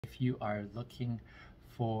If you are looking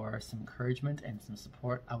for some encouragement and some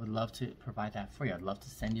support, I would love to provide that for you. I'd love to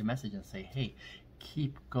send you a message and say, hey,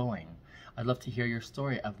 keep going. I'd love to hear your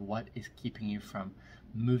story of what is keeping you from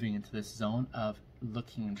moving into this zone of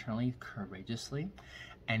looking internally courageously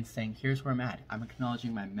and saying, here's where I'm at. I'm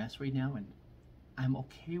acknowledging my mess right now, and I'm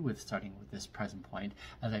okay with starting with this present point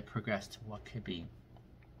as I progress to what could be.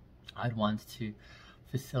 I'd want to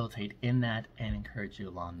facilitate in that and encourage you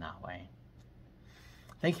along that way.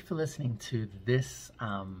 Thank you for listening to this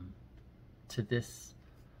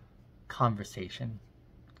conversation,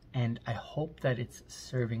 and I hope that it's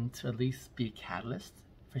serving to at least be a catalyst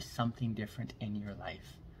for something different in your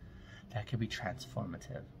life that could be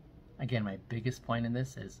transformative. Again, my biggest point in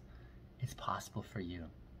this is it's possible for you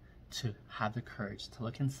to have the courage to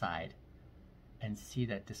look inside and see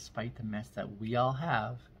that despite the mess that we all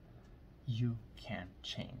have, you can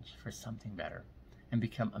change for something better and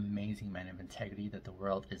become amazing men of integrity that the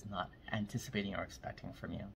world is not anticipating or expecting from you.